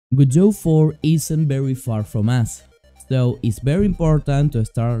Godot 4 isn't very far from us, so it's very important to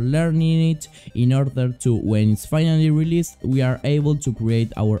start learning it in order to, when it's finally released, we are able to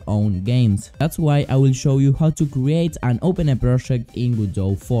create our own games. That's why I will show you how to create and open a project in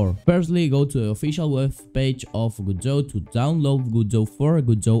Godot 4. Firstly, go to the official web page of Godot to download Godot 4,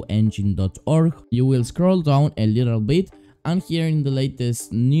 godotengine.org. You will scroll down a little bit, and here in the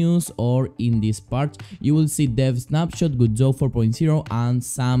latest news or in this part, you will see dev snapshot Godot 4.0 and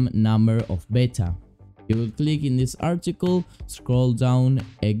some number of beta. You will click in this article, scroll down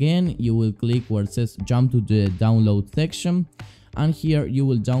again, you will click where it says jump to the download section, and here you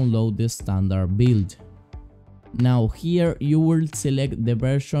will download the standard build. Now here you will select the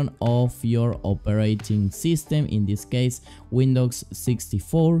version of your operating system, in this case Windows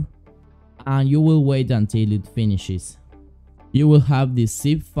 64, and you will wait until it finishes. You will have this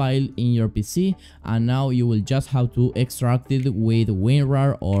zip file in your PC, and now you will just have to extract it with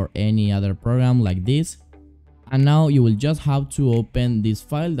WinRAR or any other program like this. And now you will just have to open this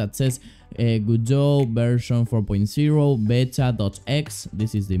file that says Godot version 4.0 beta.x.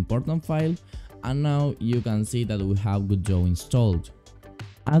 This is the important file, and now you can see that we have Godot installed.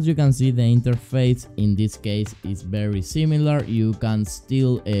 As you can see, the interface in this case is very similar. You can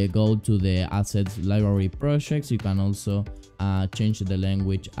still go to the assets library projects. You can also change the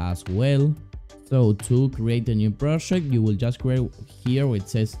language as well. So to create a new project, you will just create here where it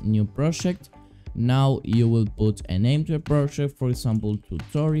says new project. Now you will put a name to a project, for example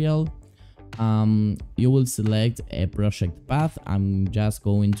tutorial. You will select a project path. I'm just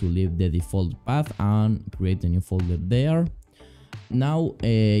going to leave the default path and create a new folder there. Now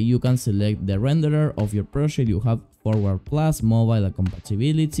you can select the renderer of your project. You have forward plus, mobile and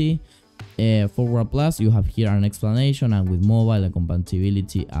compatibility. Forward plus, you have here an explanation and with mobile and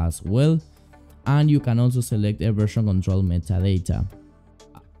compatibility as well. And you can also select a version control metadata.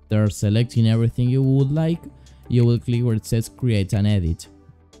 After selecting everything you would like, you will click where it says create and edit.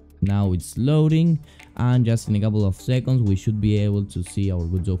 Now it's loading, and just in a couple of seconds we should be able to see our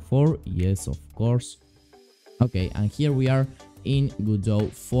Godot 4. Yes, of course. Okay, and here we are in Godot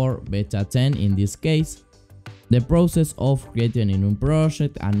 4 beta 10 in this case. The process of creating a new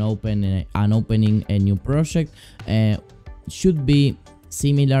project and opening a new project should be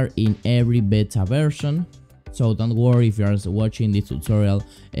similar in every beta version. So don't worry if you are watching this tutorial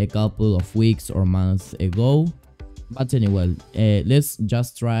a couple of weeks or months ago. But anyway, let's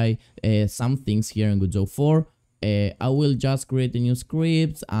just try some things here in Godot 4. I will just create a new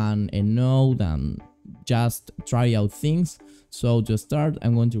script and a node and just try out things. So to start,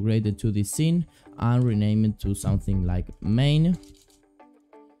 I'm going to create a 2D scene and rename it to something like main.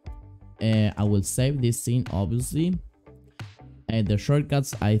 I will save this scene, obviously. The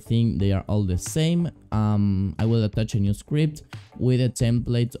shortcuts, I think they are all the same. I will attach a new script with a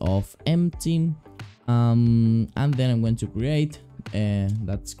template of empty, and then I'm going to create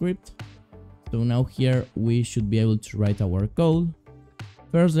that script. So now here we should be able to write our code.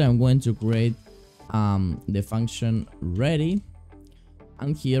 Firstly, I'm going to create the function ready,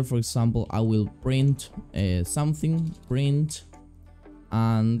 and here, for example, I will print something, print,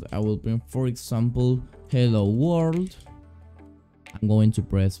 and I will print, for example, hello world. I'm going to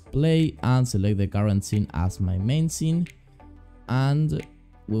press play and select the current scene as my main scene, and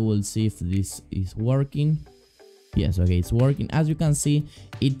we will see if this is working. Yes, okay, it's working. As you can see,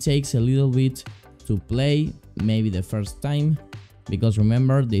 it takes a little bit to play, maybe the first time, because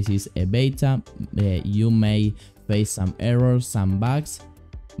remember, this is a beta. You may face some errors, some bugs,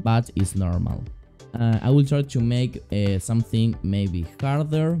 but it's normal. I will try to make something maybe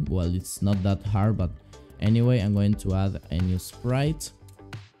harder. Well, it's not that hard, but anyway, I'm going to add a new sprite,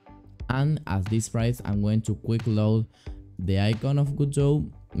 and as this sprite, I'm going to quick load the icon of Godot,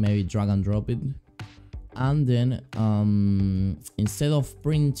 maybe drag and drop it, and then instead of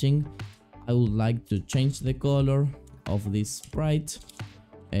printing, I would like to change the color of this sprite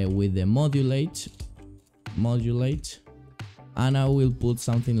with the modulate, and I will put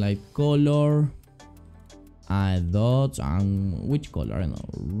something like color dot, and which color, I don't know,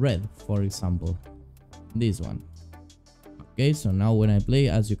 red, for example, this one. Okay, so now when I play,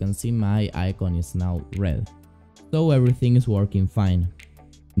 as you can see, my icon is now red, so everything is working fine.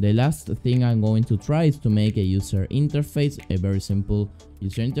 The last thing I'm going to try is to make a user interface, a very simple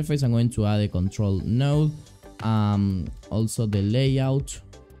user interface. I'm going to add a control node, also the layout.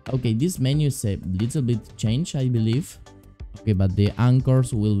 Okay, this menu is a little bit changed, I believe. Okay, but the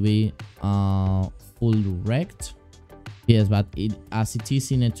anchors will be full rect. Yes, but as it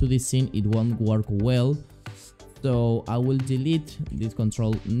is in a 2D scene, it won't work well. So I will delete this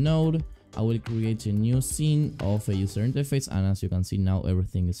control node I will create a new scene of a user interface, and as you can see now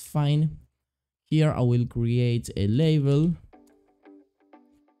everything is fine. Here I will create a label,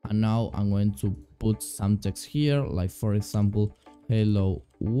 and now I'm going to put some text here, like for example hello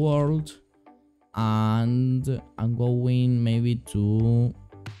world, and I'm going maybe to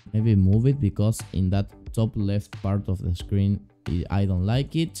move it because in that top left part of the screen I don't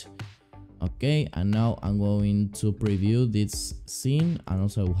like it. Okay, and now I'm going to preview this scene and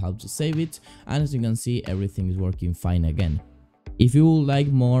also how to save it, and as you can see everything is working fine again. If you would like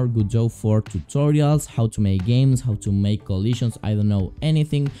more Godot 4 tutorials, how to make games, how to make collisions, I don't know,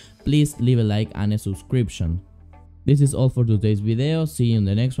 anything, please leave a like and a subscription. This is all for today's video, see you in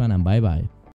the next one and bye bye.